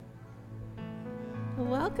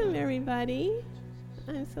Welcome, everybody.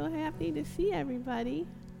 I'm so happy to see everybody.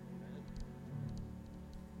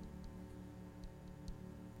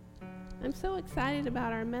 I'm so excited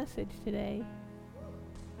about our message today.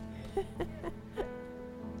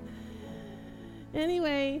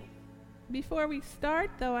 Anyway, before we start,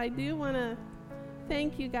 though, I do want to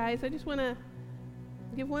thank you guys. I just want to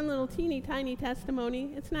give one little teeny tiny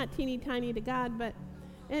testimony. It's not teeny tiny to God, but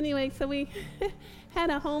anyway, so we had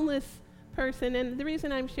a homeless person, and the reason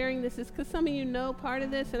I'm sharing this is because some of you know part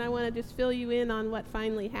of this, and I want to just fill you in on what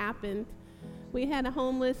finally happened. We had a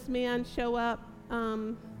homeless man show up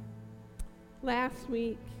last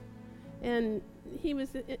week, and he was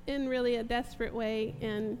in really a desperate way,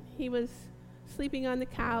 and he was sleeping on the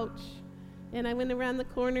couch, and I went around the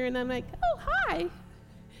corner, and I'm like, oh, hi,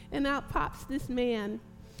 and out pops this man.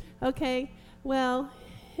 Okay, well,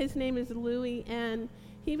 his name is Louie, and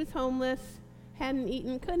he was homeless, hadn't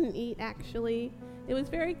eaten, couldn't eat, actually. It was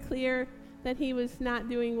very clear that he was not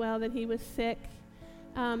doing well, that he was sick.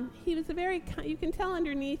 He was you can tell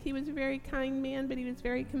underneath, he was a very kind man, but he was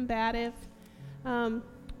very combative.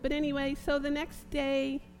 But anyway, so the next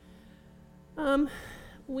day, I'm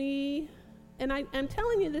telling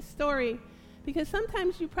you this story because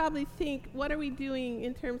sometimes you probably think, what are we doing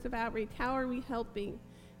in terms of outreach? How are we helping?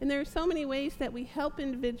 And there are so many ways that we help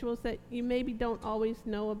individuals that you maybe don't always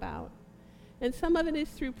know about. And some of it is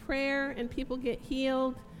through prayer and people get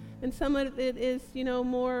healed. And some of it is,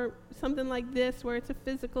 more something like this where it's a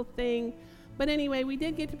physical thing. But anyway, we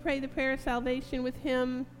did get to pray the prayer of salvation with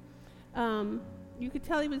him. You could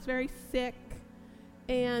tell he was very sick.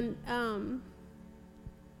 And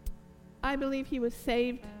I believe he was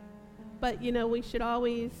saved. But, we should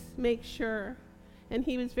always make sure. And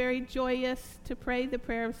he was very joyous to pray the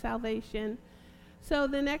prayer of salvation. So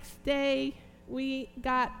the next day,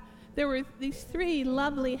 there were these three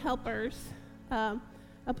lovely helpers, a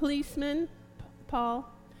policeman, Paul,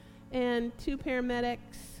 and two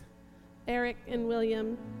paramedics, Eric and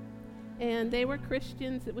William, and they were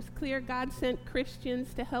Christians. It was clear God sent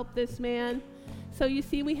Christians to help this man. So you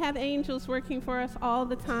see, we have angels working for us all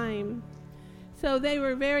the time. So they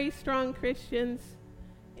were very strong Christians,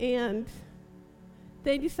 and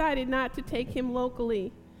they decided not to take him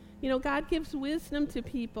locally. God gives wisdom to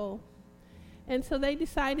people. And so they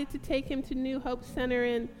decided to take him to New Hope Center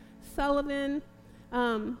in Sullivan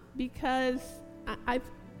because I've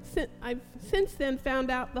since then found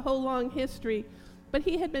out the whole long history. But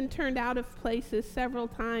he had been turned out of places several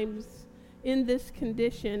times in this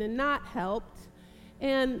condition and not helped.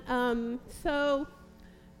 And so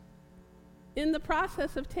in the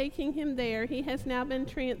process of taking him there, he has now been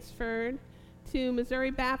transferred to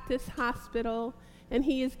Missouri Baptist Hospital, and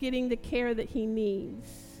he is getting the care that he needs.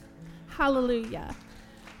 Hallelujah.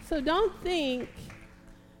 So don't think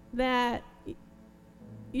that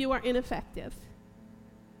you are ineffective.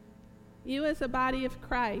 You as a body of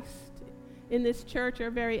Christ in this church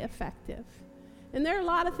are very effective. And there are a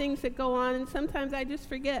lot of things that go on, and sometimes I just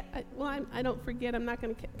forget. I don't forget. I'm not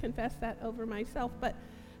going to confess that over myself, but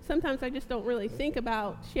sometimes I just don't really think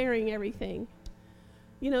about sharing everything.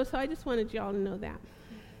 So I just wanted y'all to know that.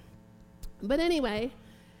 But anyway,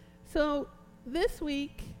 so this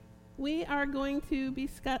week, we are going to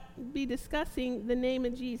be discussing the name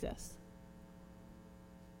of Jesus.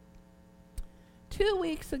 2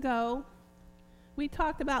 weeks ago, we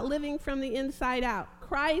talked about living from the inside out,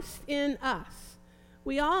 Christ in us.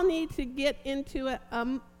 We all need to get into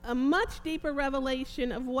a much deeper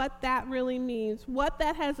revelation of what that really means, what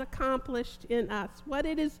that has accomplished in us, what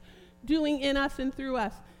it is doing in us and through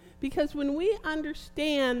us. Because when we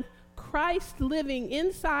understand Christ living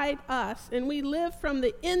inside us, and we live from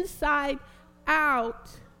the inside out,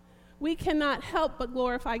 we cannot help but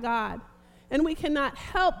glorify God. And we cannot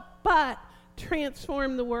help but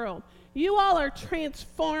transform the world. You all are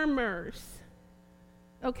transformers,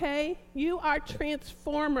 okay? You are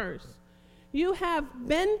transformers. You have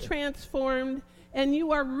been transformed, and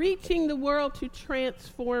you are reaching the world to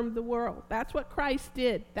transform the world. That's what Christ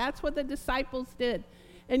did. That's what the disciples did.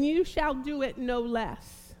 And you shall do it no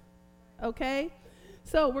less. Okay?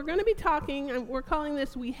 So we're going to be talking, we're calling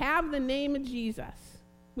this, We Have the Name of Jesus.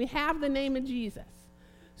 We have the name of Jesus.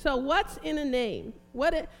 So what's in a name?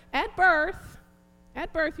 At birth,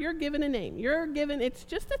 you're given a name. It's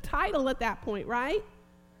just a title at that point, right?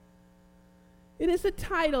 It is a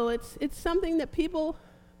title. It's something that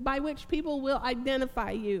by which people will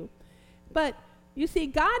identify you. But you see,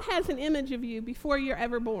 God has an image of you before you're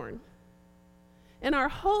ever born. And our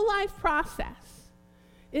whole life process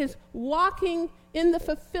is walking in the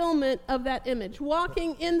fulfillment of that image,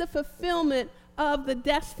 walking in the fulfillment of the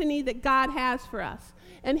destiny that God has for us.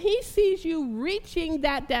 And he sees you reaching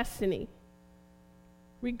that destiny.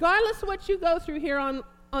 Regardless of what you go through here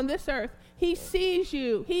on this earth, he sees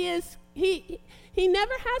you. He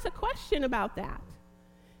never has a question about that.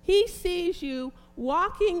 He sees you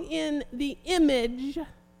walking in the image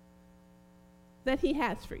that he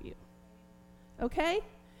has for you. Okay?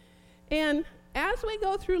 And as we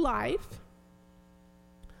go through life,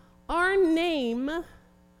 our name,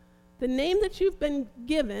 the name that you've been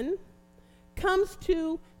given, comes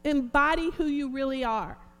to embody who you really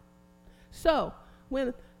are. So,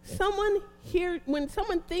 when someone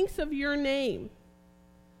thinks of your name,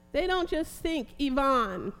 they don't just think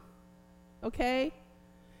Yvonne, okay?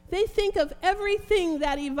 They think of everything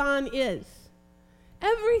that Yvonne is,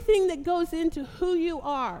 everything that goes into who you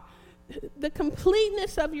are, the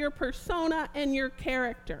completeness of your persona and your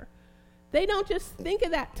character. They don't just think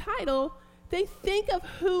of that title, they think of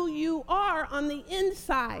who you are on the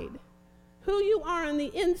inside. Who you are on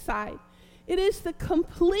the inside. It is the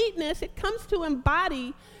completeness, it comes to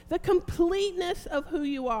embody the completeness of who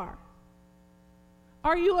you are.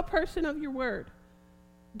 Are you a person of your word?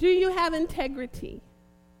 Do you have integrity?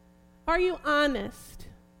 Are you honest?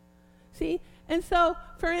 See? And so,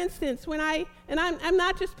 for instance, I'm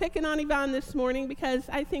not just picking on Yvonne this morning because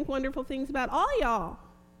I think wonderful things about all y'all.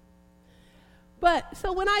 But,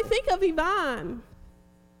 so when I think of Yvonne,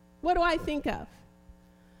 what do I think of?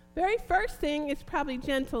 Very first thing is probably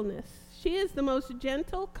gentleness. She is the most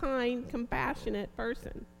gentle, kind, compassionate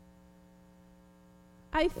person.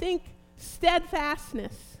 I think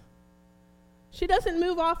steadfastness. She doesn't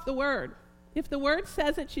move off the word. If the word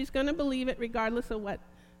says it, she's going to believe it regardless of what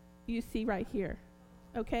you see right here.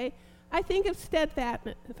 Okay? I think of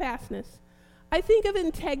steadfastness. I think of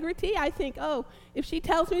integrity. I think, if she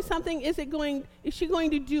tells me something, is she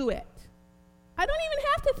going to do it? I don't even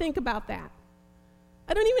have to think about that.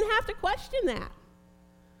 I don't even have to question that.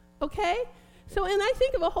 Okay? So, and I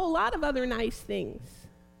think of a whole lot of other nice things.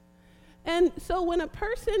 And so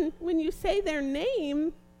when you say their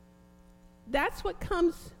name, that's what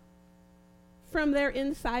comes from their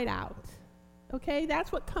inside out. Okay?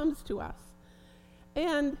 That's what comes to us.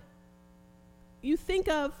 And you think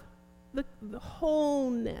of the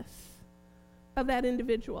wholeness of that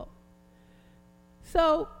individual.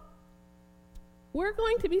 So, we're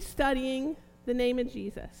going to be studying the name of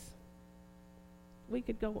Jesus. We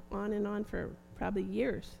could go on and on for probably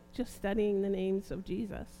years just studying the names of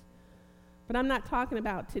Jesus. But I'm not talking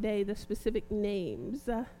about today the specific names.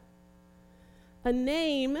 A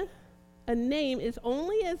name is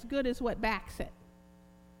only as good as what backs it.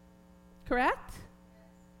 Correct?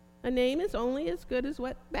 A name is only as good as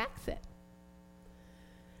what backs it.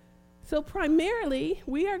 So primarily,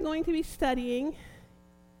 we are going to be studying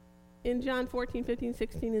in John 14, 15,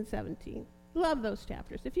 16, and 17. Love those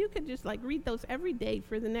chapters. If you could just read those every day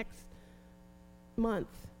for the next month,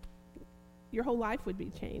 your whole life would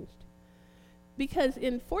be changed. Because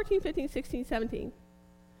in 14, 15, 16, 17,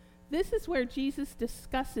 this is where Jesus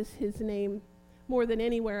discusses his name more than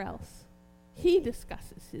anywhere else. He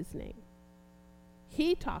discusses his name.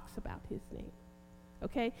 He talks about his name.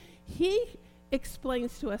 Okay? He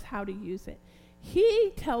explains to us how to use it.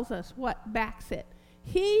 He tells us what backs it.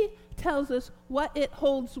 He tells us what it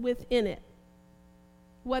holds within it,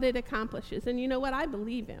 what it accomplishes. And you know what? I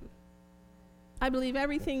believe him. I believe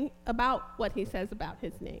everything about what he says about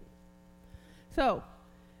his name. So,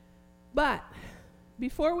 but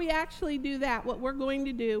before we actually do that, what we're going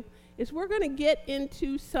to do is we're going to get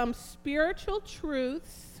into some spiritual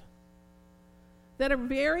truths that are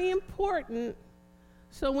very important.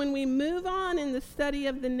 So when we move on in the study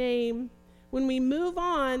of the name, when we move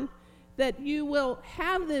on, that you will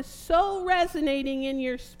have this so resonating in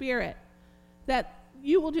your spirit that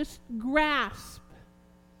you will just grasp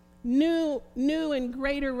new and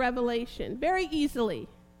greater revelation very easily,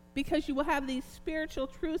 because you will have these spiritual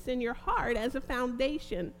truths in your heart as a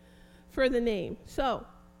foundation for the name. So,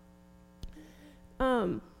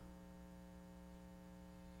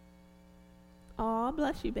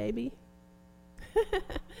 bless you, baby.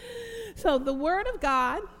 So the Word of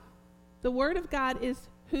God is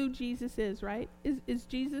who Jesus is, right? Is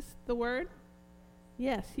Jesus the Word?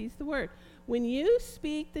 Yes, he's the Word. When you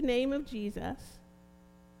speak the name of Jesus,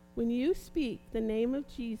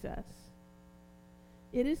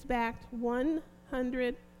 it is backed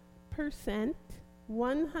 100%,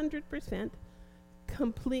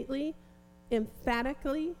 completely,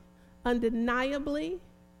 emphatically, undeniably,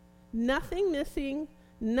 nothing missing,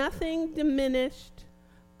 nothing diminished,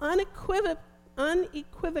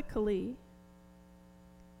 unequivocally,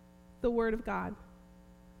 the Word of God.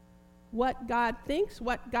 what God thinks,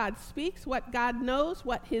 what God speaks, what God knows,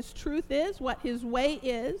 what his truth is, what his way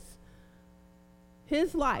is,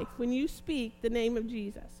 his life, when you speak the name of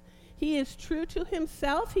Jesus. He is true to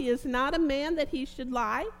himself. He is not a man that he should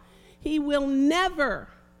lie. He will never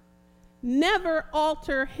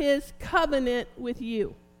alter his covenant with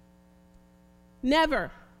you.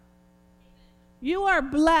 Never. You are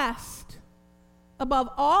blessed above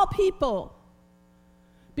all people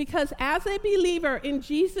because as a believer in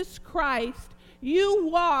Jesus Christ, you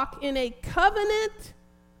walk in a covenant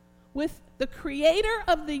with the creator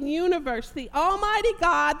of the universe, the Almighty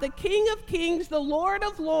God, the King of Kings, the Lord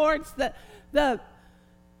of Lords, the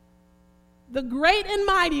great and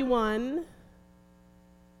mighty one.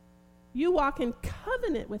 You walk in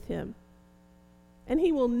covenant with him, and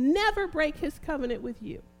he will never break his covenant with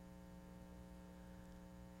you.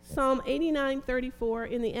 Psalm 89:34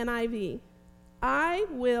 in the NIV. I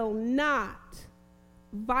will not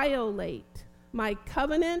violate my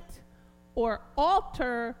covenant or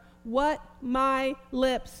alter what my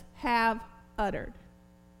lips have uttered.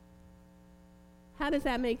 How does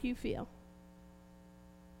that make you feel?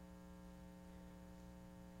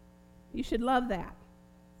 You should love that.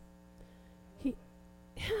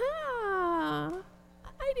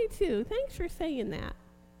 I do too. Thanks for saying that.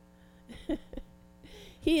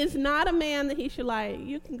 He is not a man that he should lie.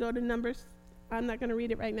 You can go to Numbers. I'm not going to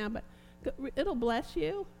read it right now, but it'll bless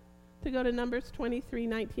you to go to Numbers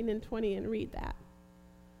 23:19 and 20 and read that.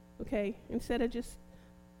 Okay? Instead of just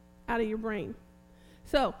out of your brain.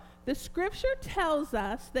 So, the scripture tells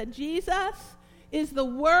us that Jesus is the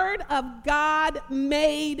Word of God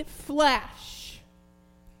made flesh.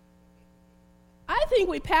 I think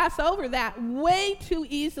we pass over that way too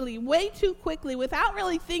easily, way too quickly, without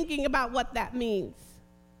really thinking about what that means.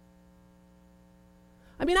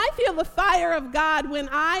 I mean, I feel the fire of God when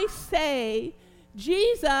I say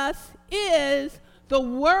Jesus is the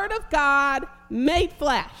Word of God made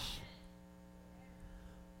flesh.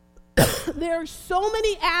 There are so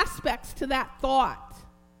many aspects to that thought.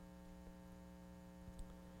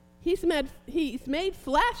 He's made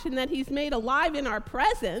flesh in that he's made alive in our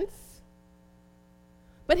presence.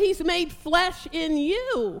 But he's made flesh in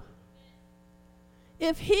you.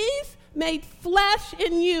 If he's made flesh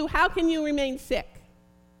in you, how can you remain sick?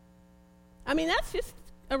 I mean, that's just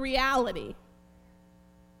a reality.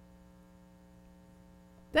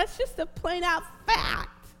 That's just a plain out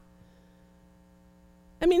fact.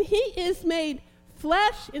 I mean, he is made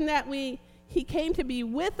flesh in that he came to be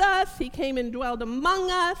with us. He came and dwelled among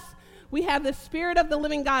us. We have the Spirit of the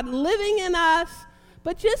living God living in us.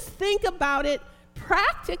 But just think about it.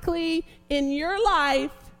 Practically in your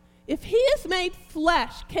life, if he is made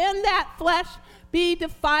flesh, can that flesh be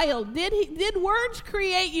defiled? Did words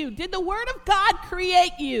create you? Did the Word of God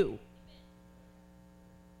create you?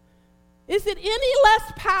 Is it any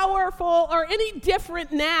less powerful or any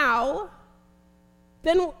different now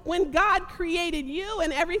than when God created you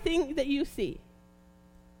and everything that you see?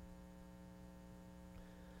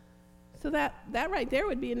 So that right there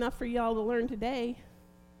would be enough for y'all to learn today.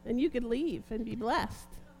 And you could leave and be blessed.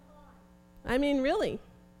 I mean, really.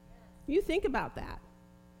 You think about that.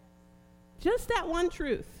 Just that one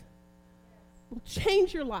truth will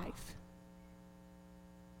change your life.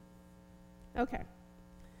 Okay.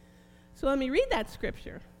 So let me read that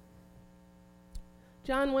scripture.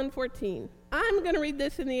 John 1:14. I'm going to read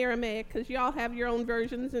this in the Aramaic because y'all have your own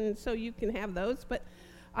versions, and so you can have those. But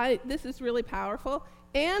this is really powerful.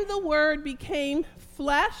 And the Word became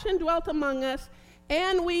flesh and dwelt among us,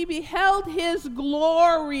 and we beheld his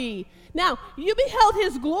glory. Now, you beheld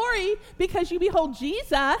his glory because you behold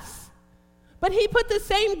Jesus, but he put the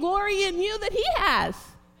same glory in you that he has.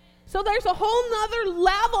 So there's a whole nother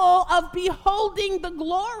level of beholding the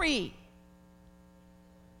glory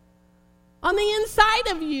on the inside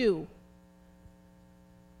of you.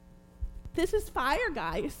 This is fire,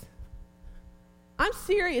 guys. I'm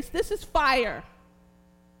serious. This is fire.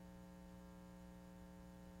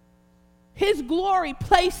 His glory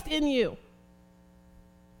placed in you.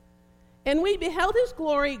 And we beheld his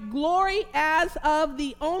glory, glory as of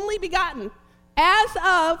the only begotten, as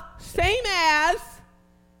of, same as,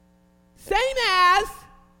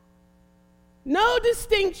 no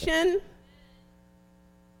distinction.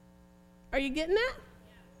 Are you getting that?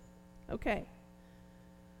 Okay.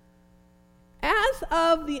 As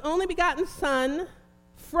of the only begotten Son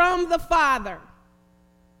from the Father,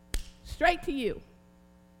 straight to you.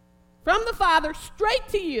 From the Father, straight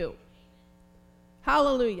to you.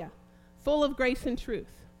 Hallelujah. Full of grace and truth.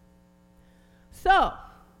 So,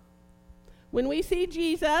 when we see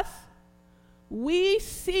Jesus, we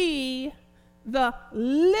see the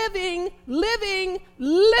living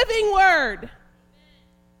Word.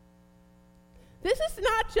 This is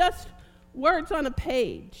not just words on a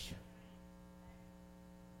page.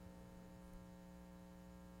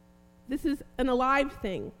 This is an alive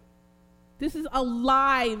thing. This is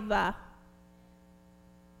alive.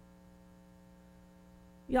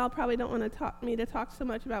 Y'all probably don't want me to talk so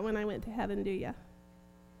much about when I went to heaven, do you?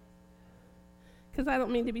 Because I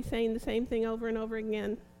don't mean to be saying the same thing over and over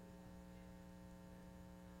again.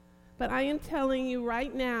 But I am telling you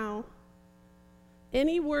right now,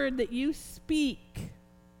 any word that you speak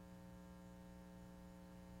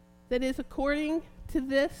that is according to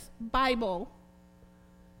this Bible,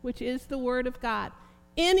 which is the Word of God,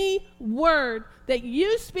 any word that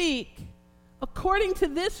you speak according to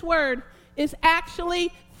this Word is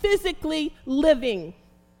actually physically living.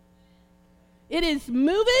 It is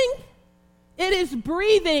moving. It is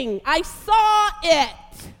breathing. I saw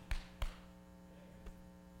it.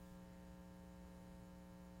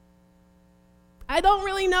 I don't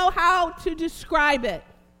really know how to describe it.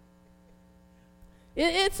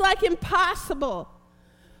 It's like impossible.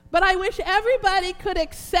 But I wish everybody could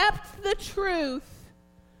accept the truth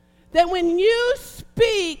that when you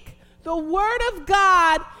speak the Word of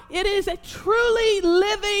God, it is a truly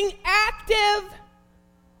living, active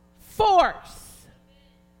force.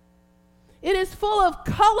 It is full of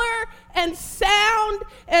color and sound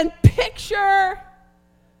and picture.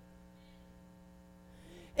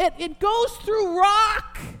 It goes through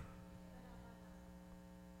rock.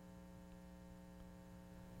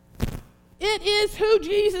 It is who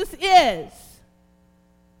Jesus is.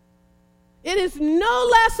 It is no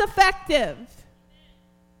less effective.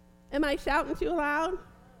 Am I shouting too loud?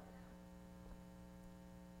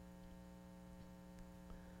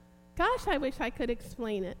 Gosh, I wish I could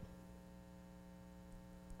explain it.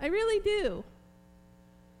 I really do.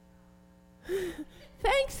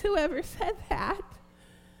 Thanks, whoever said that.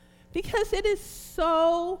 Because it is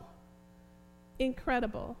so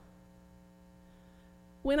incredible.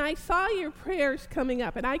 When I saw your prayers coming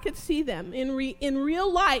up, and I could see them in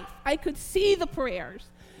real life, I could see the prayers,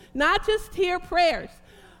 not just hear prayers.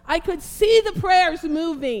 I could see the prayers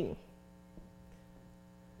moving.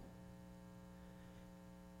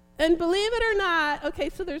 And believe it or not, okay,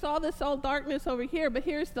 so there's all this old darkness over here, but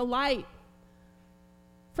here's the light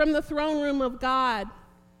from the throne room of God.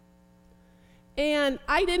 And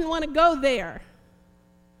I didn't want to go there.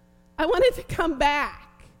 I wanted to come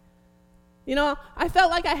back. You know, I felt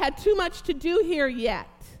like I had too much to do here yet.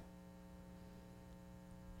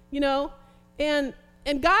 You know, and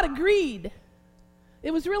God agreed.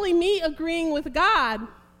 It was really me agreeing with God.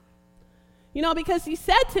 You know, because he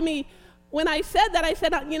said to me, when I said that, I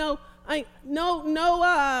said, you know,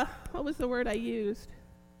 what was the word I used?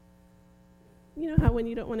 You know how when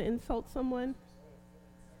you don't want to insult someone?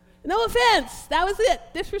 No offense. That was it.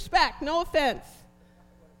 Disrespect. No offense.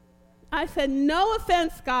 I said, no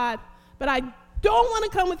offense, God, but I don't want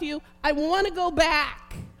to come with you. I want to go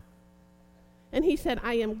back. And he said,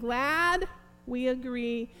 I am glad we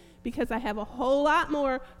agree because I have a whole lot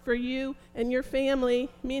more for you and your family,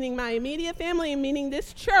 meaning my immediate family and meaning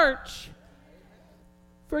this church,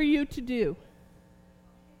 for you to do.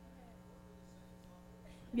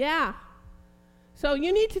 Yeah. So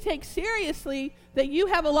you need to take seriously that you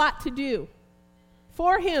have a lot to do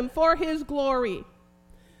for him, for his glory.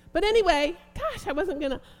 But anyway, gosh,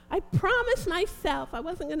 I promised myself I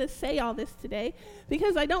wasn't going to say all this today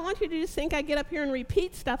because I don't want you to just think I get up here and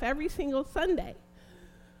repeat stuff every single Sunday.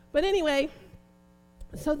 But anyway,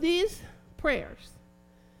 so these prayers,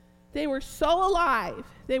 they were so alive.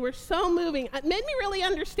 They were so moving. It made me really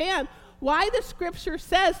understand why the scripture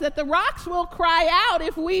says that the rocks will cry out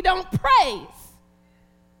if we don't praise.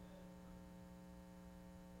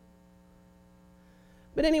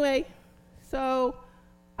 But anyway, so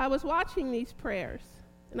I was watching these prayers,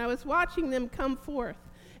 and I was watching them come forth,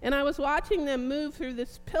 and I was watching them move through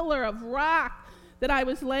this pillar of rock that I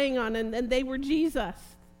was laying on, and they were Jesus.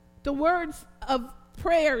 The words of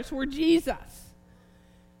prayers were Jesus,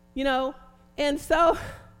 you know. And so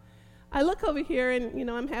I look over here, and, you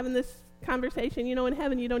know, I'm having this conversation. You know, in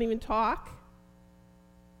heaven you don't even talk.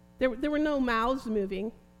 There were no mouths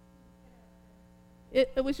moving.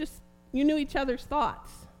 It was just, you knew each other's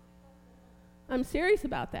thoughts. I'm serious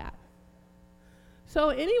about that. So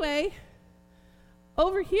anyway,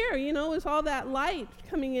 over here, you know, was all that light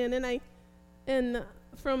coming in, and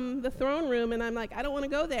from the throne room, and I'm like, I don't want to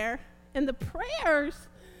go there. And the prayers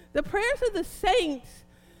of the saints,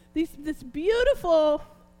 this beautiful,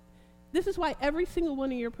 this is why every single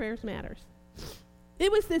one of your prayers matters.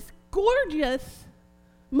 It was this gorgeous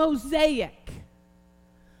mosaic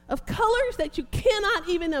of colors that you cannot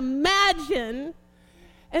even imagine.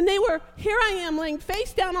 And they were, here I am laying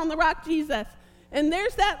face down on the rock, Jesus. And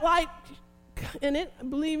there's that light. And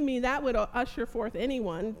believe me, that would usher forth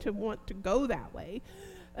anyone to want to go that way.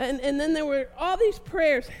 And then there were all these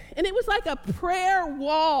prayers. And it was like a prayer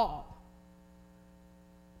wall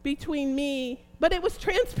between me. But it was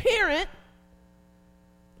transparent.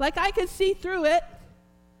 Like I could see through it.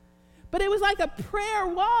 But it was like a prayer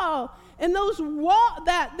wall. And those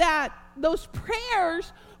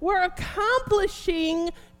prayers were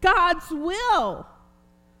accomplishing God's will.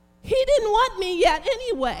 He didn't want me yet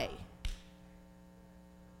anyway.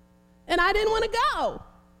 And I didn't want to go.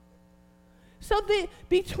 So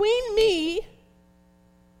between me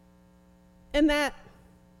and that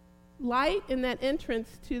light and that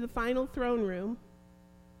entrance to the final throne room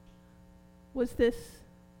was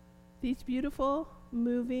these beautiful,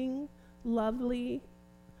 moving, lovely,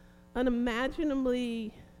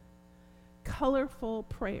 unimaginably colorful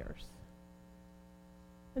prayers.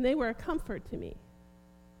 And they were a comfort to me.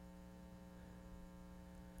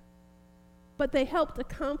 But they helped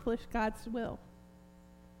accomplish God's will.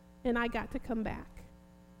 And I got to come back.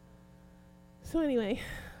 So anyway,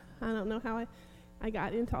 I don't know how I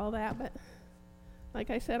got into all that, but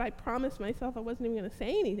like I said, I promised myself I wasn't even going to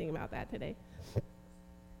say anything about that today.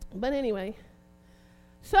 But anyway,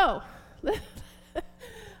 so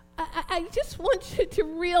I just want you to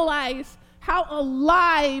realize how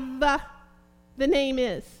alive the name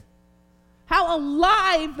is, how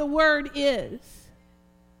alive the word is.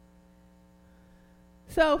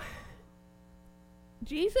 So,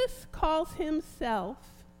 Jesus calls himself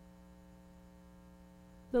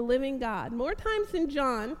the living God more times than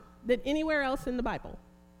John than anywhere else in the Bible.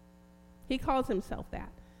 He calls himself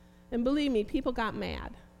that. And believe me, people got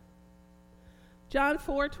mad. John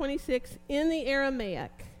 4:26, in the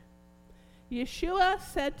Aramaic, Yeshua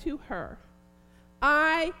said to her,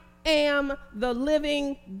 I am the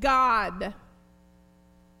living God.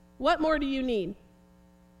 What more do you need?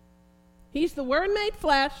 He's the Word made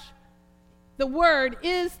flesh. The Word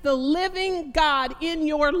is the living God in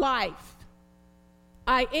your life.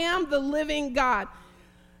 I am the living God.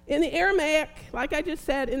 In the Aramaic, like I just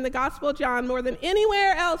said, in the Gospel of John, more than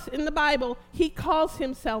anywhere else in the Bible, he calls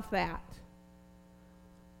himself that.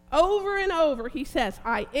 Over and over, he says,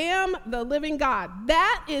 I am the living God.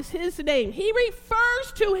 That is his name. He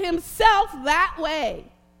refers to himself that way.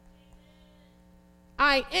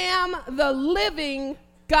 I am the living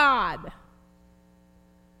God.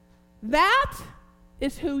 That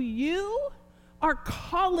is who you are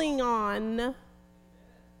calling on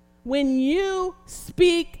when you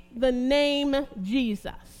speak the name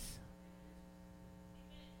Jesus.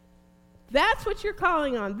 That's what you're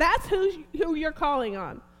calling on. That's who you're calling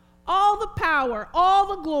on. All the power,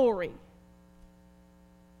 all the glory.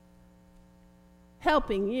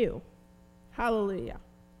 Helping you. Hallelujah.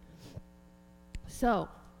 So,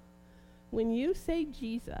 when you say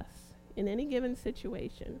Jesus in any given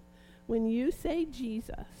situation, when you say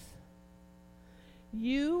Jesus,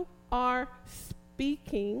 you are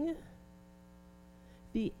speaking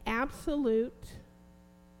the absolute,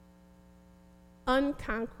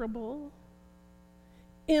 unconquerable,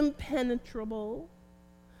 impenetrable,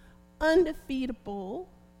 undefeatable,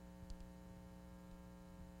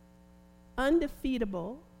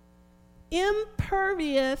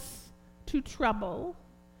 impervious to trouble,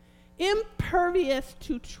 impervious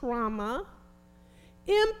to trauma,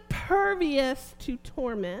 impervious to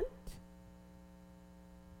torment,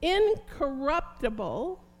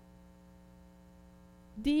 incorruptible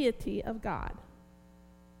deity of God.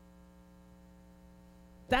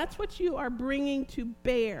 That's what you are bringing to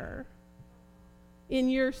bear in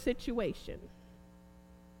your situation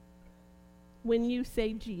when you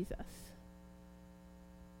say Jesus.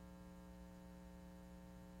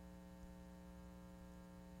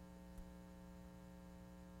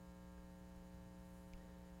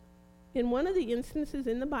 In one of the instances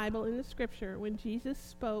in the Bible, in the scripture, when Jesus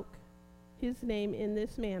spoke his name in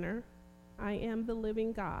this manner, I am the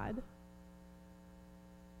living God,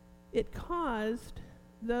 it caused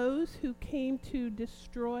those who came to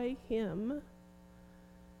destroy him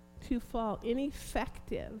to fall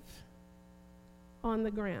ineffective on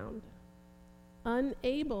the ground,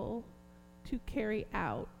 unable to carry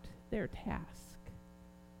out their task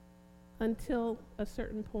until a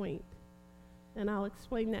certain point. And I'll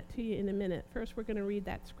explain that to you in a minute. First, we're going to read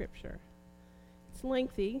that scripture. It's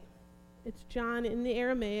lengthy. It's John in the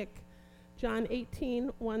Aramaic, John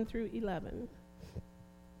 18, 1 through 11.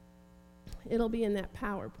 It'll be in that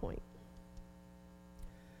PowerPoint.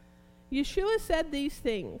 Yeshua said these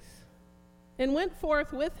things. and went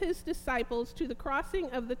forth with his disciples to the crossing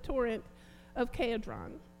of the torrent of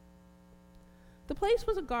Kedron. The place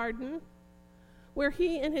was a garden where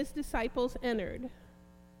he and his disciples entered.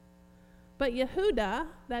 But Yehuda,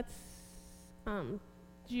 that's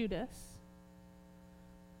Judas,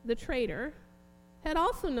 the traitor, had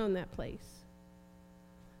also known that place,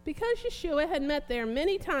 because Yeshua had met there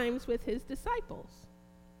many times with his disciples.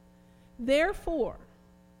 Therefore,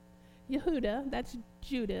 Yehuda, that's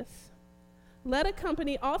Judas, led a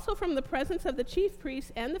company also from the presence of the chief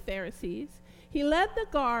priests and the Pharisees. He led the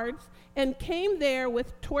guards and came there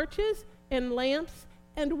with torches and lamps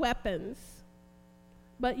and weapons.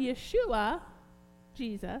 But Yeshua,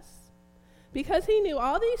 Jesus, because he knew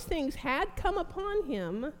all these things had come upon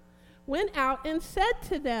him, went out and said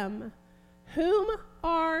to them, "Whom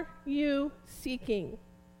are you seeking?"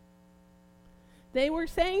 They were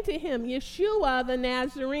saying to him, "Yeshua the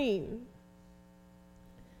Nazarene."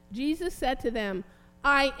 Jesus said to them,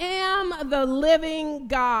 "I am the living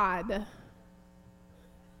God."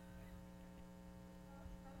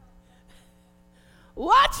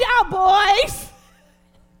 Watch out, boys.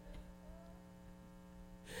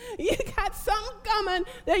 You got something coming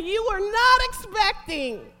that you were not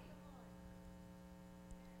expecting.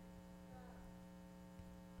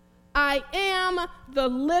 I am the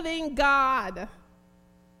living God.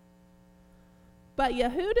 But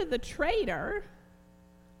Yehuda the traitor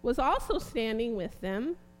was also standing with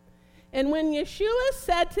them. And when Yeshua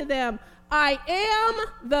said to them, "I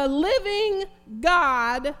am the living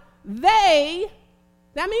God,"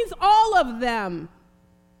 that means all of them.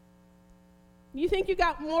 You think you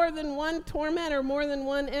got more than one torment or more than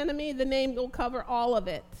one enemy? The name will cover all of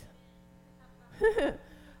it.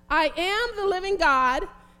 I am the living God.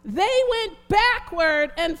 They went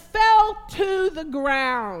backward and fell to the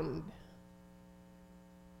ground.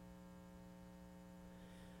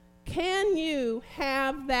 Can you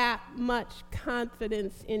have that much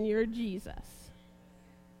confidence in your Jesus?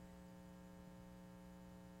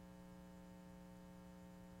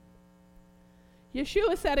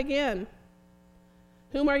 Yeshua said again,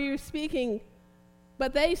 "Whom are you speaking?"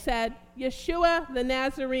 But they said, "Yeshua the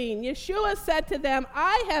Nazarene." Yeshua said to them,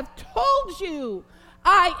 "I have told you,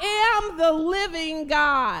 I am the living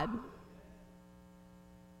God.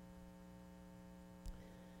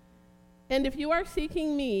 And if you are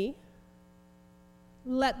seeking me,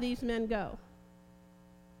 let these men go."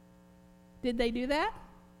 Did they do that?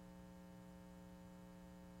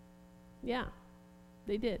 Yeah,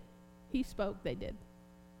 they did. He spoke, they did.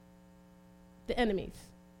 The enemies,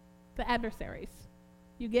 the adversaries.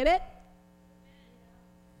 You get it?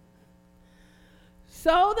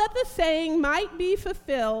 So that the saying might be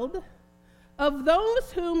fulfilled, "Of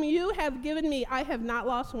those whom you have given me, I have not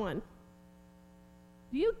lost one."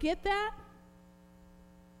 Do you get that?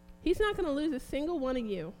 He's not going to lose a single one of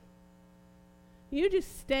you. You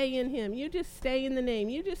just stay in him. You just stay in the name.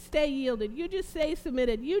 You just stay yielded. You just stay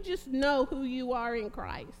submitted. You just know who you are in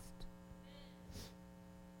Christ.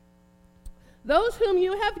 "Those whom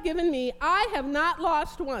you have given me, I have not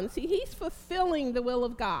lost one." See, he's fulfilling the will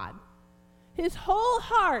of God. His whole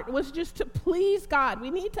heart was just to please God.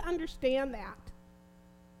 We need to understand that.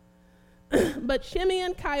 But Shimei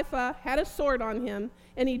and Caiaphas had a sword on him,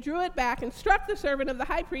 and he drew it back and struck the servant of the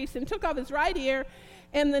high priest and took off his right ear,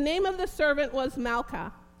 and the name of the servant was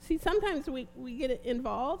Malchus. See, sometimes we get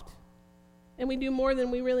involved, and we do more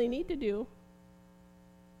than we really need to do.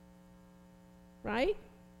 Right?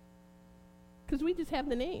 Because we just have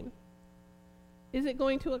the name. Is it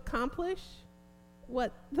going to accomplish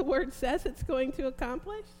what the word says it's going to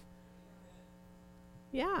accomplish?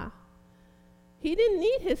 Yeah. He didn't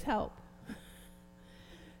need his help.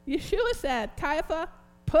 Yeshua said, "Caiaphas,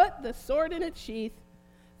 put the sword in its sheath.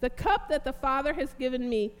 The cup that the Father has given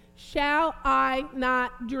me, shall I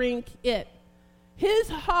not drink it?" His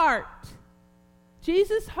heart,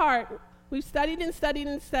 Jesus' heart, we've studied and studied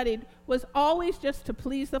and studied, was always just to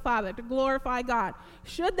please the Father, to glorify God.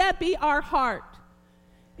 Should that be our heart?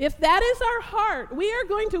 If that is our heart, we are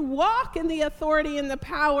going to walk in the authority and the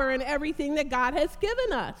power and everything that God has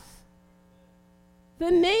given us. The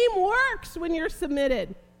name works when you're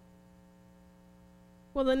submitted.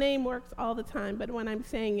 Well, the name works all the time, but what I'm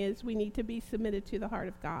saying is we need to be submitted to the heart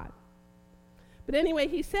of God. But anyway,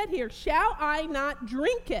 he said here, "Shall I not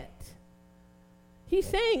drink it?" He's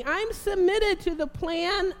saying, I'm submitted to the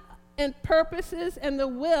plan and purposes and the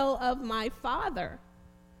will of my Father.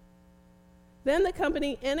 Then the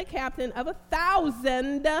company and a captain of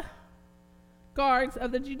 1,000 guards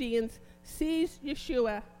of the Judeans seized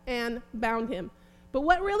Yeshua and bound him. But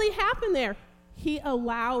what really happened there? He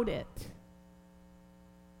allowed it.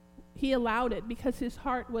 He allowed it because his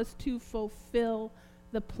heart was to fulfill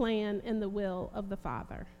the plan and the will of the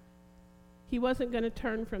Father. He wasn't going to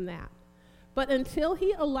turn from that. But until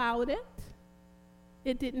he allowed it,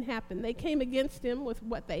 it didn't happen. They came against him with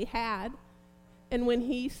what they had, and when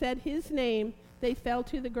he said his name, they fell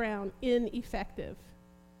to the ground, ineffective.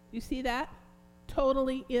 You see that?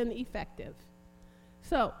 Totally ineffective.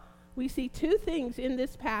 So, we see two things in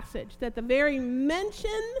this passage, that the very mention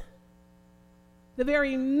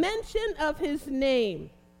of his name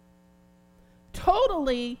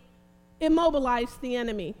totally immobilized the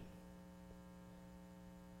enemy.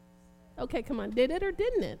 Okay, come on. Did it or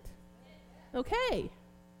didn't it? Okay.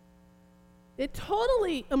 It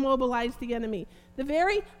totally immobilized the enemy. The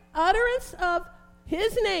very utterance of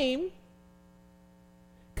his name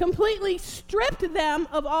completely stripped them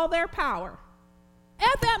of all their power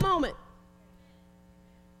at that moment.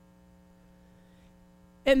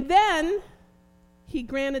 And then he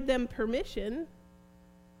granted them permission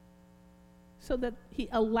so that he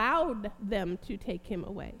allowed them to take him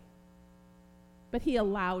away. But he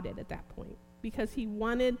allowed it at that point because he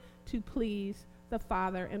wanted to please the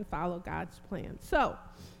Father and follow God's plan. So,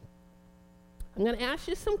 I'm going to ask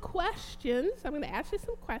you some questions.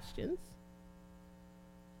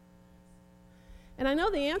 And I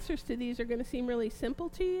know the answers to these are going to seem really simple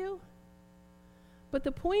to you. But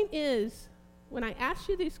the point is, when I ask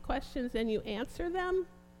you these questions and you answer them,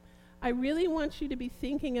 I really want you to be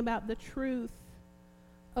thinking about the truth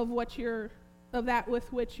of that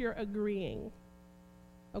with which you're agreeing.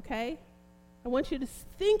 Okay? I want you to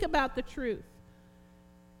think about the truth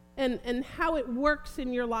and how it works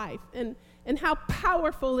in your life and how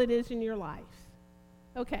powerful it is in your life.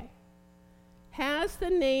 Okay. Has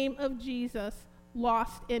the name of Jesus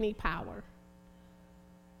lost any power?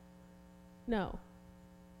 No.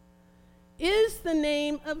 Is the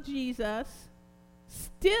name of Jesus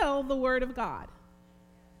still the Word of God?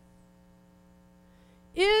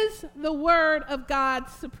 Is the Word of God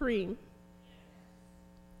supreme?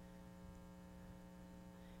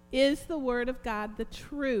 Is the Word of God the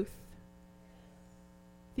truth?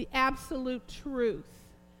 The absolute truth?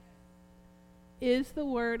 Is the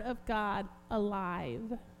Word of God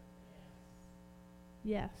alive?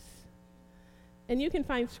 Yes. And you can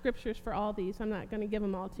find scriptures for all these. I'm not going to give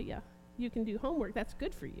them all to you. You can do homework. That's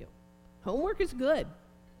good for you. Homework is good.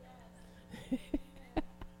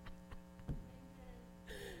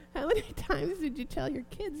 How many times did you tell your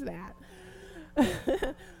kids that?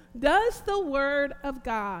 Does the Word of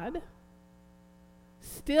God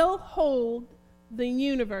still hold the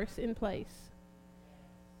universe in place?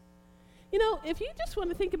 You know, if you just want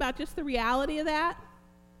to think about just the reality of that,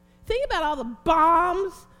 think about all the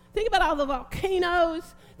bombs, think about all the volcanoes,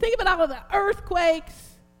 think about all the earthquakes,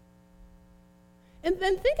 and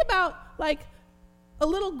then think about like a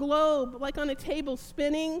little globe, like on a table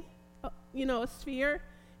spinning, a sphere,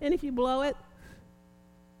 and if you blow it,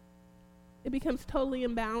 it becomes totally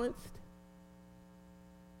imbalanced.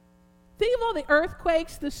 Think of all the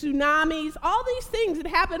earthquakes, the tsunamis, all these things that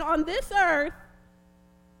happen on this earth,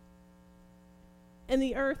 and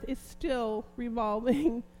the earth is still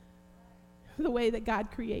revolving the way that God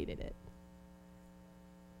created it.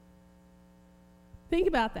 Think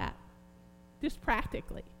about that, just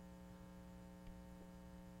practically.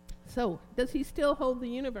 So, does he still hold the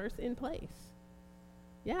universe in place?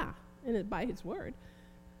 Yeah, and by his word.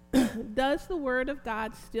 Does the Word of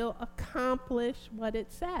God still accomplish what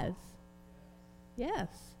it says? Yes.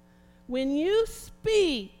 When you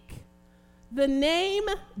speak the name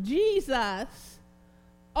Jesus,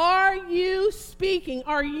 are you speaking?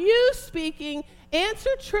 Are you speaking? Answer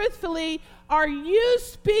truthfully. Are you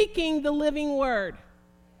speaking the living Word?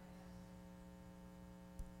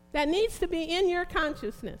 That needs to be in your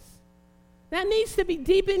consciousness. That needs to be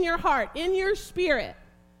deep in your heart, in your spirit.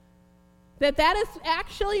 That is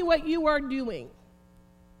actually what you are doing.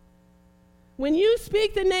 When you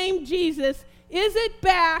speak the name Jesus, is it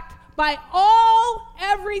backed by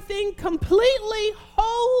everything completely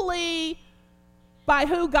wholly by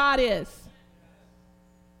who God is?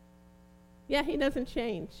 Yeah, he doesn't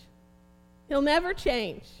change. He'll never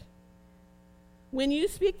change. When you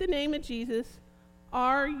speak the name of Jesus,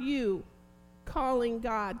 are you calling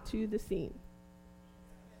God to the scene?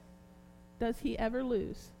 Does he ever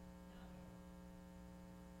lose?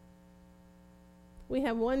 We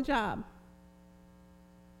have one job,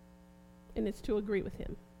 and it's to agree with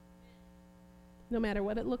him. No matter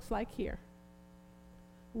what it looks like here,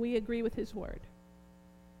 we agree with his word.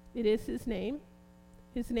 It is his name.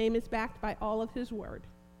 His name is backed by all of his word.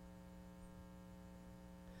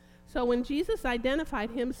 So when Jesus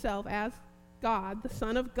identified himself as God, the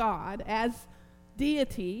Son of God, as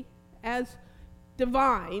deity, as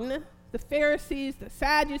divine, the Pharisees, the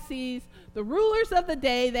Sadducees, the rulers of the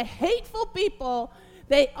day, the hateful people,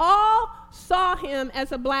 they all saw him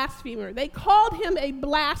as a blasphemer. They called him a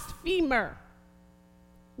blasphemer.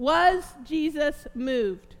 Was Jesus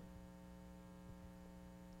moved?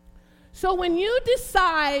 So when you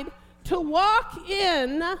decide to walk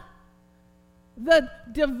in the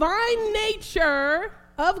divine nature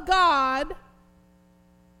of God,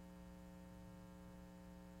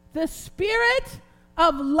 the Spirit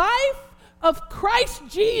of life of Christ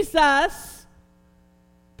Jesus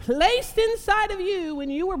placed inside of you when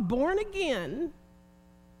you were born again,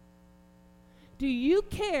 do you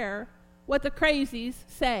care what the crazies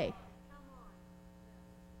say?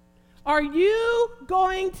 Are you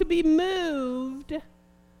going to be moved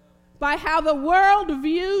by how the world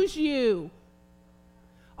views you?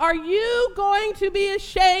 Are you going to be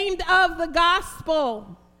ashamed of the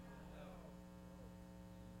gospel?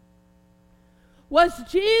 Was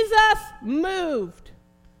Jesus moved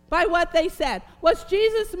by what they said? Was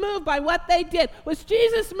Jesus moved by what they did? Was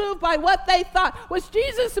Jesus moved by what they thought? Was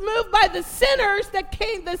Jesus moved by the sin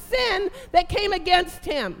that came against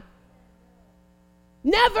him?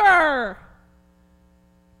 Never.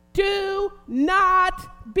 Do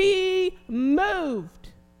not be moved.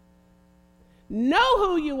 Know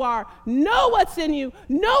who you are. Know what's in you.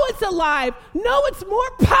 Know it's alive. Know it's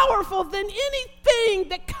more powerful than anything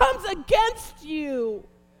that comes against you.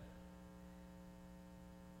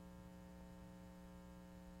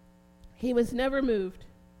 He was never moved.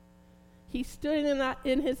 He stood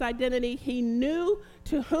in his identity. He knew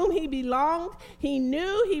to whom he belonged. He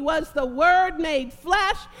knew he was the Word made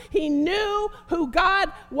flesh. He knew who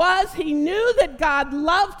God was. He knew that God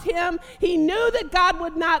loved him. He knew that God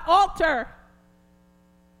would not alter.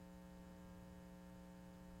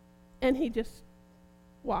 And he just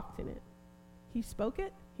walked in it. He spoke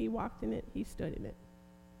it. He walked in it. He stood in it.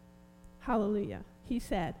 Hallelujah. He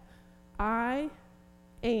said, I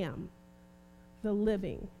am the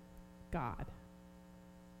living God.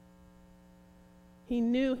 He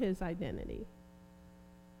knew his identity.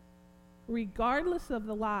 Regardless of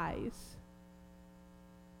the lies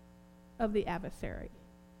of the adversary,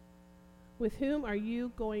 with whom are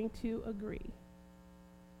you going to agree?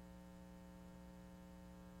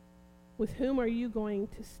 With whom are you going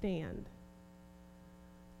to stand?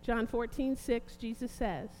 John 14:6, Jesus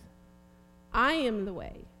says, I am the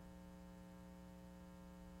way.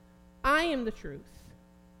 I am the truth.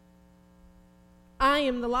 I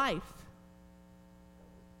am the life.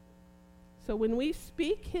 So when we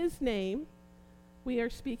speak his name, we are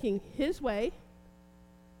speaking his way,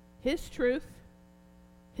 his truth,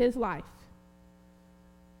 his life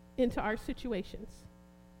into our situations,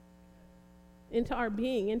 into our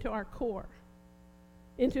being, into our core,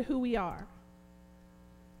 into who we are.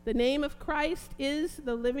 The name of Christ is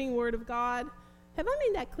the living Word of God. Have I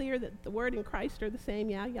made that clear that the Word and Christ are the same?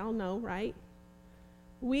 Yeah, y'all know, right?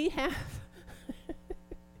 We have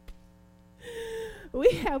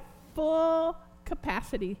full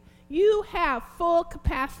capacity. You have full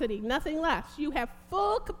capacity, nothing less. You have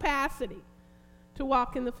full capacity to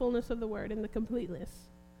walk in the fullness of the Word and the completeness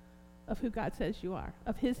of who God says you are,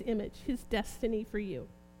 of his image, his destiny for you,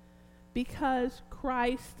 because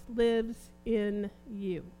Christ lives in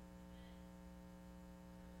you.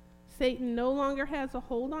 Satan no longer has a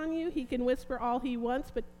hold on you. He can whisper all he wants,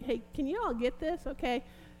 but hey, can you all get this? Okay.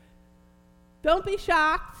 Don't be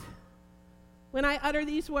shocked when I utter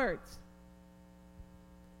these words.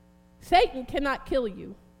 Satan cannot kill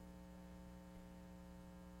you.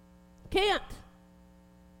 Can't.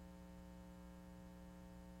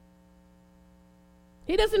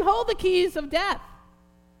 He doesn't hold the keys of death.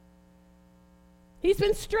 He's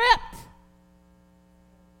been stripped.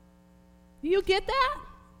 Do you get that?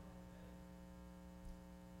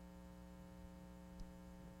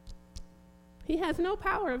 He has no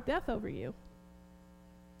power of death over you.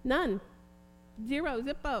 None. Zero.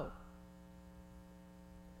 Zippo.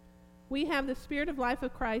 We have the Spirit of life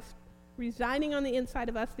of Christ residing on the inside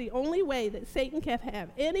of us. The only way that Satan can have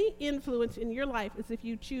any influence in your life is if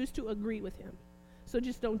you choose to agree with him. So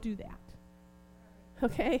just don't do that.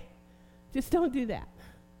 Okay? Just don't do that.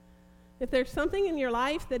 If there's something in your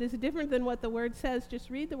life that is different than what the Word says, just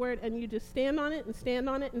read the Word and you just stand on it and stand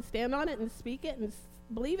on it and stand on it and speak it and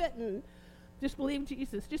believe it and just believe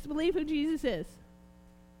Jesus. Just believe who Jesus is.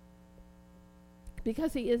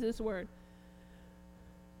 Because he is his Word.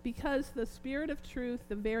 Because the Spirit of truth,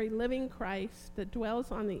 the very living Christ that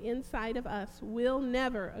dwells on the inside of us, will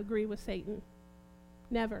never agree with Satan.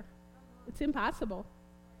 Never. It's impossible.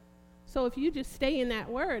 So if you just stay in that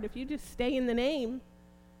Word, if you just stay in the name,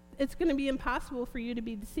 it's going to be impossible for you to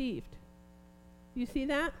be deceived. You see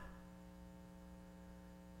that?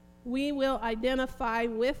 We will identify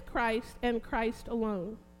with Christ and Christ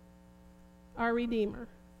alone, our Redeemer,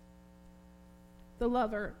 the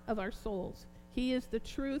lover of our souls. He is the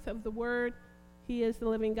truth of the Word. He is the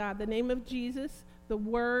living God. The name of Jesus, the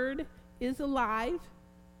Word, is alive.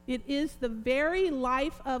 It is the very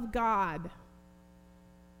life of God.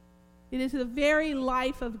 It is the very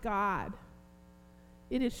life of God.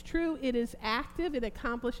 It is true. It is active. It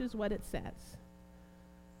accomplishes what it says.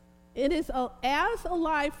 It is as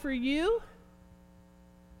alive for you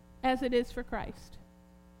as it is for Christ.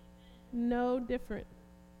 No different.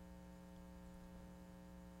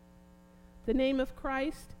 The name of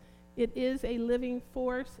Christ, it is a living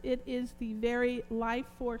force. It is the very life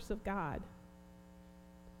force of God.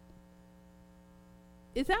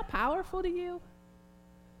 Is that powerful to you?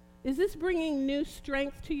 Is this bringing new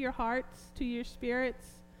strength to your hearts, to your spirits?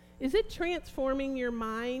 Is it transforming your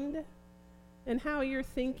mind and how you're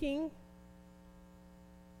thinking?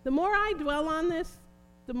 The more I dwell on this,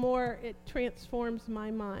 the more it transforms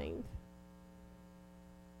my mind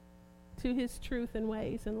to his truth and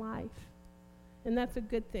ways and life. And that's a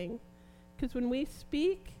good thing. Because when we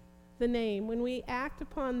speak the name, when we act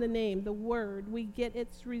upon the name, the word, we get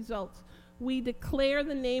its results. We declare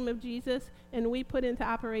the name of Jesus, and we put into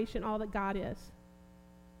operation all that God is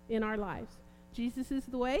in our lives. Jesus is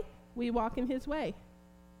the way. We walk in his way.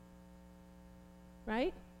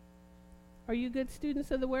 Right? Are you good students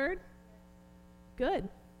of the word? Good.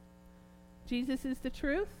 Jesus is the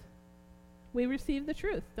truth. We receive the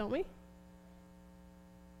truth, don't we?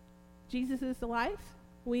 Jesus is the life.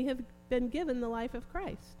 We have been given the life of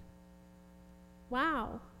Christ.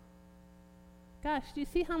 Wow. Gosh, do you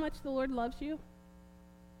see how much the Lord loves you?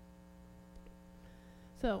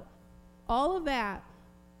 So, all of that,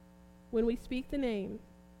 when we speak the name,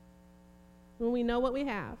 when we know what we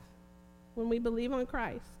have, when we believe on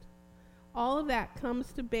Christ, all of that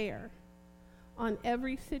comes to bear on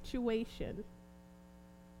every situation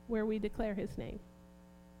where we declare his name.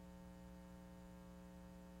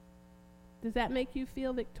 Does that make you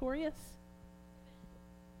feel victorious?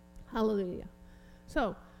 Hallelujah.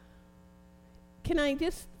 So, can I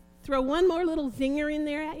just throw one more little zinger in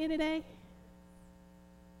there at you today?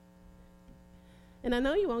 And I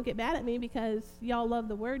know you won't get mad at me because y'all love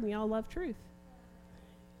the word and y'all love truth.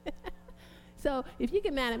 So if you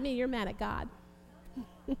get mad at me, you're mad at God.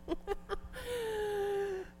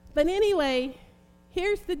 But anyway,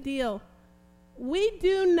 here's the deal. We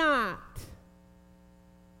do not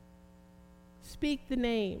speak the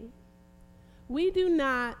name. We do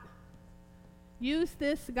not use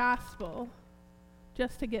this gospel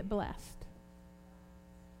just to get blessed.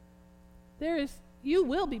 You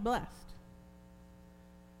will be blessed.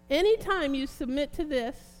 Anytime you submit to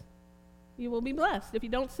this, you will be blessed. If you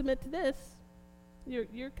don't submit to this,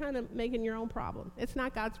 you're kind of making your own problem. It's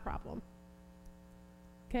not God's problem.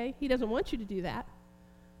 Okay? He doesn't want you to do that,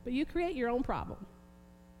 but you create your own problem.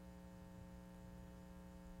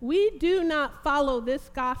 We do not follow this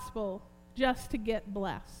gospel just to get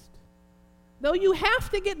blessed. Though you have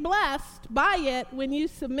to get blessed by it when you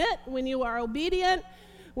submit, when you are obedient,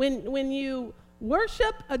 when you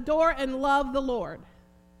worship, adore, and love the Lord,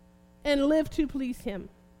 and live to please him.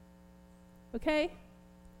 Okay?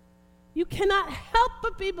 You cannot help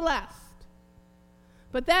but be blessed.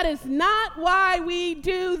 But that is not why we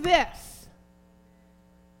do this.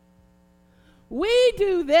 We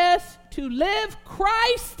do this to live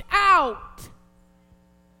Christ out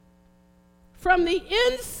from the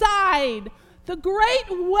inside, the great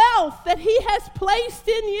wealth that he has placed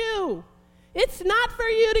in you. It's not for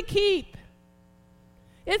you to keep.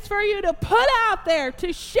 It's for you to put out there,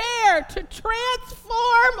 to share, to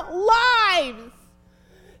transform lives,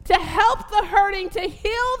 to help the hurting, to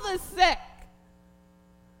heal the sick,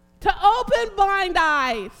 to open blind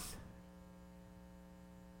eyes,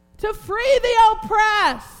 to free the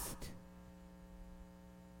oppressed.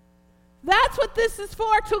 That's what this is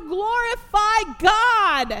for, to glorify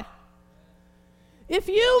God. If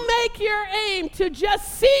you make your aim to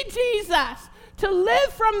just see Jesus, to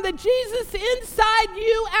live from the Jesus inside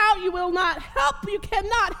you out, you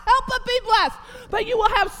cannot help but be blessed. But you will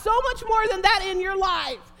have so much more than that in your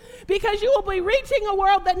life, because you will be reaching a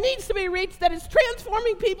world that needs to be reached, that is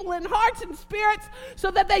transforming people in hearts and spirits so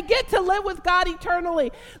that they get to live with God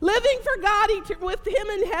eternally. Living for God with him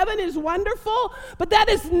in heaven is wonderful, but that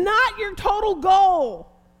is not your total goal.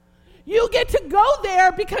 You get to go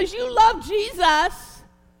there because you love Jesus,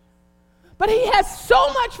 but he has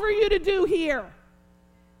so much for you to do here.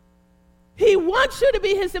 He wants you to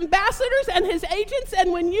be his ambassadors and his agents,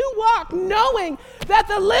 and when you walk knowing that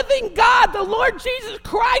the living God, the Lord Jesus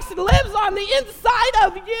Christ, lives on the inside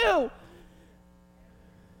of you,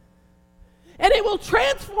 and it will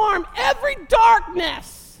transform every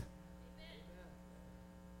darkness.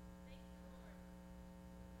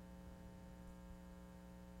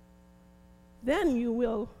 Then you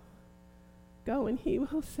will go and he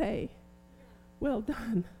will say, "Well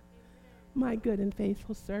done, my good and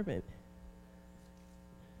faithful servant.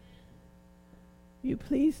 You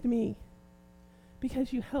pleased me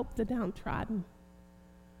because you helped the downtrodden.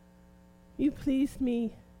 You pleased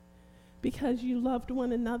me because you loved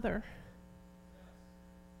one another.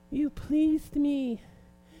 You pleased me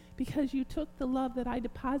because you took the love that I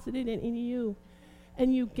deposited in you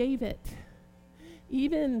and you gave it,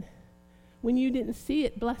 even when you didn't see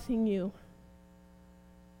it blessing you,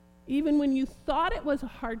 even when you thought it was a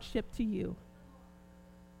hardship to you.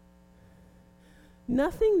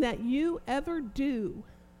 Nothing that you ever do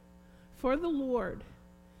for the Lord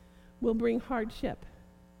will bring hardship.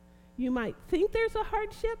 You might think there's a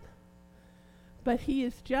hardship, but he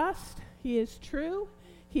is just, he is true,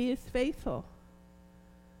 he is faithful,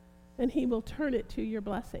 and he will turn it to your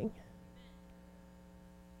blessing.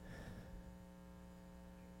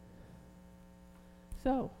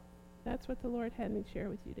 So, that's what the Lord had me share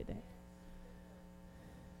with you today.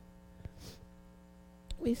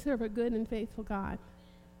 We serve a good and faithful God.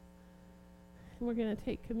 And we're going to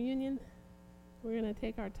take communion. We're going to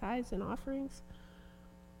take our tithes and offerings.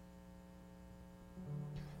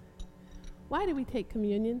 Why do we take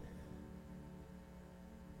communion?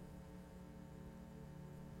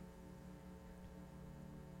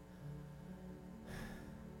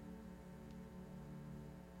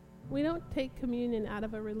 We don't take communion out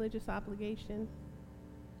of a religious obligation.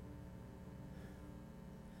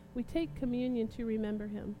 We take communion to remember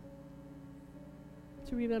him,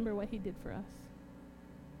 to remember what he did for us.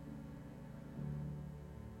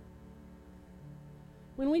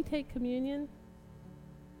 When we take communion,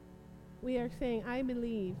 we are saying, I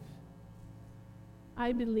believe.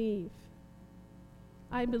 I believe.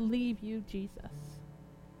 I believe you, Jesus.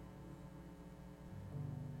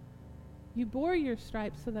 You bore your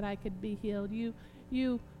stripes so that I could be healed.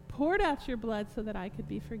 You poured out your blood so that I could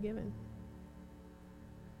be forgiven.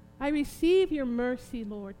 I receive your mercy,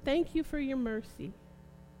 Lord. Thank you for your mercy.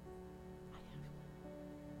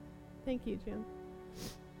 Thank you, Jim.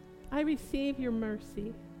 I receive your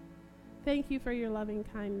mercy. Thank you for your loving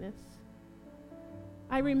kindness.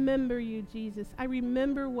 I remember you, Jesus. I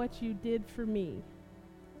remember what you did for me.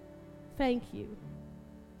 Thank you.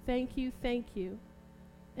 Thank you, thank you.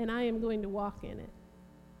 And I am going to walk in it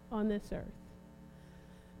on this earth.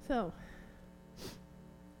 So,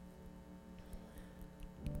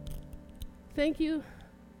 thank you,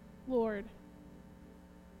 Lord,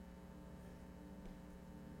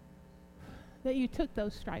 that you took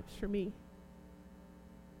those stripes for me.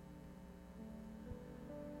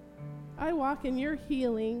 I walk in your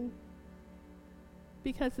healing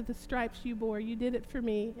because of the stripes you bore. You did it for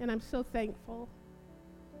me, and I'm so thankful.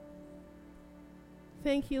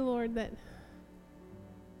 Thank you, Lord, that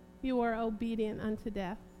you are obedient unto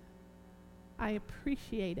death. I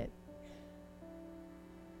appreciate it.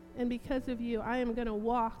 And because of you, I am going to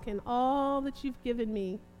walk in all that you've given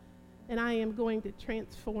me, and I am going to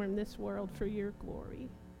transform this world for your glory.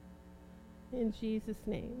 In Jesus'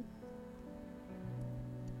 name.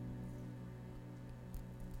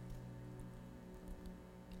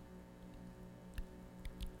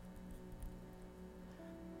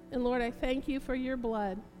 And Lord, I thank you for your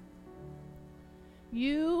blood.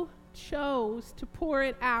 You chose to pour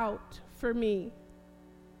it out for me.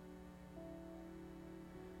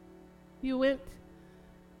 You went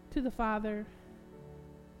to the Father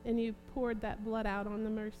and you poured that blood out on the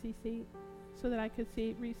mercy seat so that I could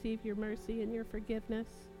receive your mercy and your forgiveness.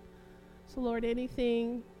 So Lord,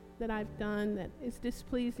 anything that I've done that is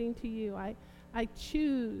displeasing to you, I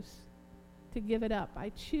choose to give it up. I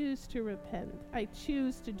choose to repent. I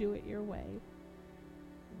choose to do it your way.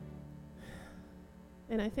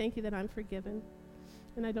 And I thank you that I'm forgiven.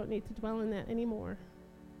 And I don't need to dwell in that anymore.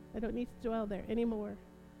 I don't need to dwell there anymore.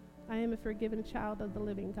 I am a forgiven child of the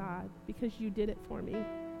living God because you did it for me.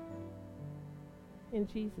 In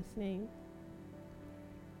Jesus' name.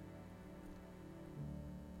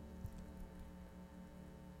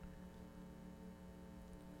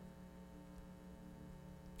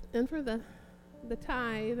 And for the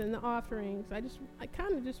tithe and the offerings, I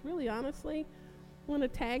kind of just really honestly want to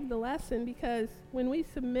tag the lesson, because when we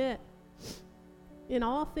submit in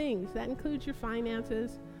all things, that includes your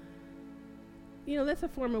finances, that's a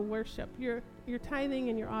form of worship. Your tithing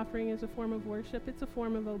and your offering is a form of worship. It's a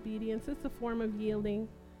form of obedience. It's a form of yielding.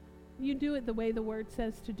 You do it the way the Word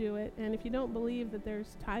says to do it. And if you don't believe that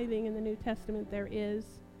there's tithing in the New Testament, there is.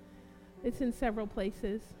 It's in several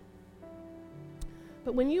places.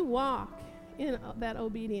 But when you walk in that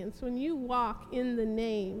obedience, when you walk in the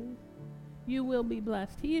name, you will be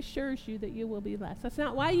blessed. He assures you that you will be blessed. That's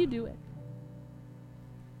not why you do it.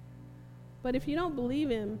 But if you don't believe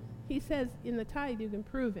him, he says in the tithe you can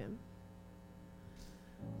prove him.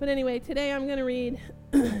 But anyway, today I'm going to read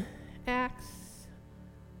Acts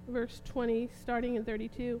verse 20, starting in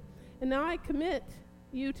 32. And now I commit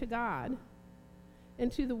you to God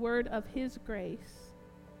and to the word of his grace,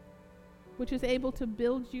 which is able to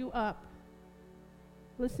build you up.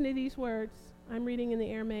 Listen to these words. I'm reading in the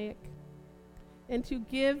Aramaic. And to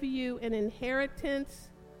give you an inheritance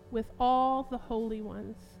with all the holy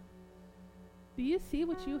ones. Do you see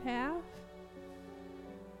what you have?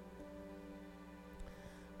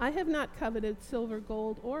 I have not coveted silver,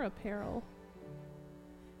 gold, or apparel.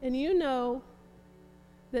 And you know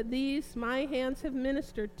that these my hands have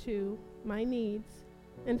ministered to my needs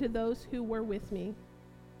and to those who were with me.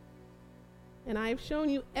 And I have shown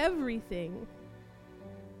you everything,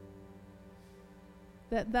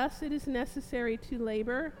 that thus it is necessary to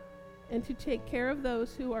labor and to take care of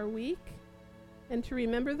those who are weak and to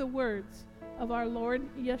remember the words of our Lord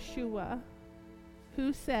Yeshua,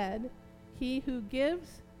 who said, "He who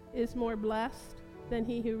gives is more blessed than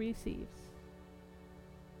he who receives."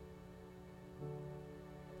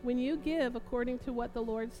 When you give according to what the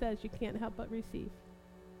Lord says, you can't help but receive.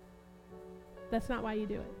 That's not why you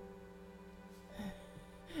do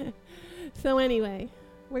it. So anyway,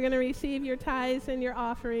 we're going to receive your tithes and your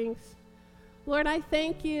offerings. Lord, I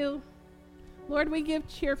thank you. Lord, we give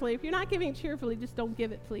cheerfully. If you're not giving cheerfully, just don't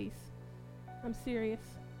give it, please. I'm serious.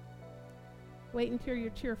 Wait until you're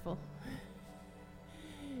cheerful.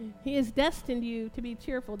 He has destined you to be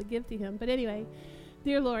cheerful, to give to him. But anyway,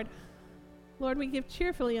 dear Lord, Lord, we give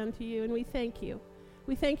cheerfully unto you, and we thank you.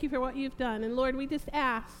 We thank you for what you've done. And Lord, we just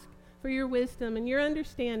ask for your wisdom and your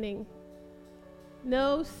understanding.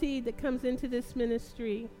 No seed that comes into this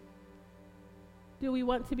ministry do we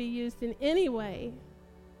want to be used in any way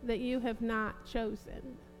that you have not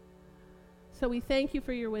chosen. So we thank you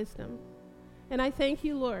for your wisdom. And I thank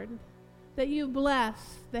you, Lord, that you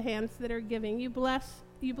bless the hands that are giving. You bless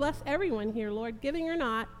everyone here, Lord, giving or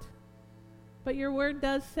not. But your word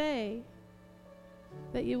does say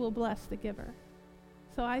that you will bless the giver.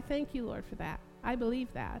 So I thank you, Lord, for that. I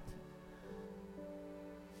believe that.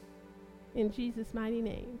 In Jesus' mighty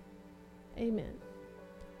name, amen.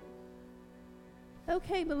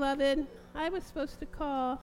 Okay, beloved, I was supposed to call